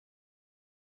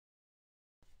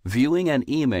Viewing an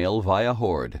email via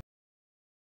Horde.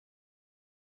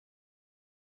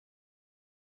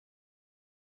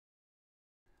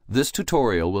 This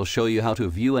tutorial will show you how to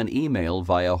view an email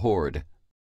via Horde.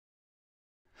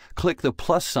 Click the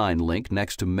plus sign link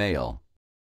next to Mail.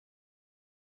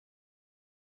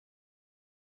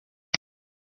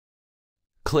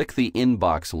 Click the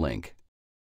Inbox link.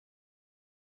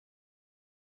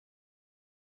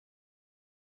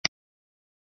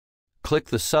 Click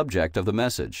the subject of the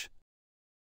message.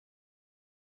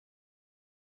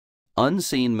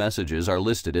 Unseen messages are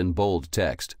listed in bold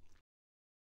text.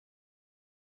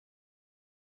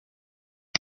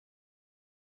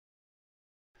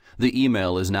 The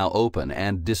email is now open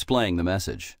and displaying the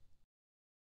message.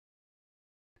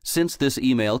 Since this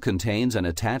email contains an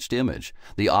attached image,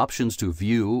 the options to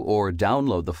view or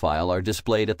download the file are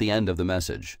displayed at the end of the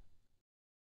message.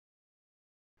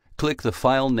 Click the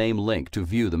file name link to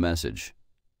view the message.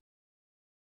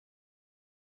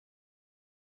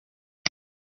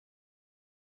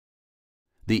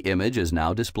 The image is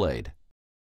now displayed.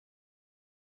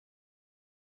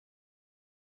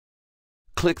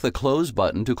 Click the Close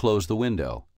button to close the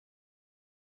window.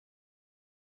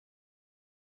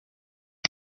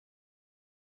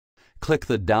 Click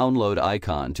the Download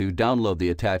icon to download the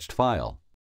attached file.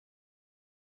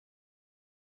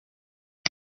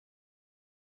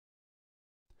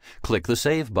 Click the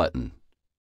Save button.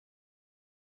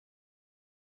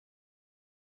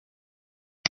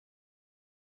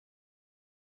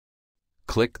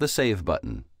 Click the Save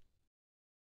button.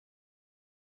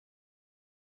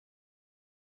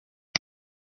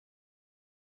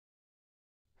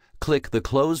 Click the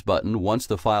Close button once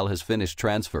the file has finished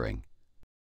transferring.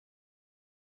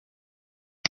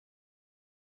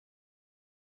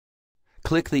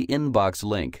 Click the Inbox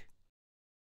link.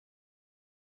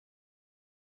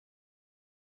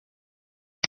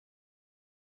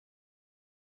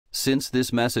 Since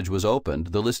this message was opened,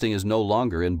 the listing is no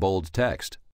longer in bold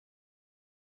text.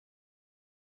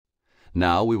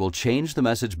 Now we will change the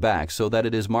message back so that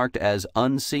it is marked as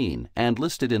unseen and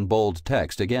listed in bold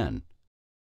text again.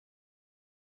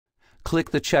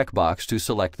 Click the checkbox to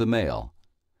select the mail.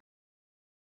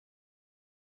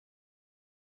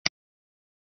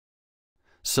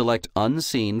 Select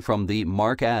Unseen from the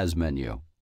Mark As menu.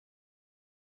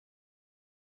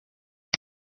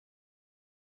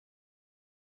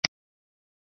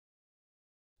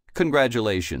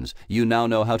 Congratulations! You now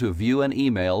know how to view an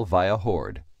email via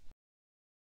Horde.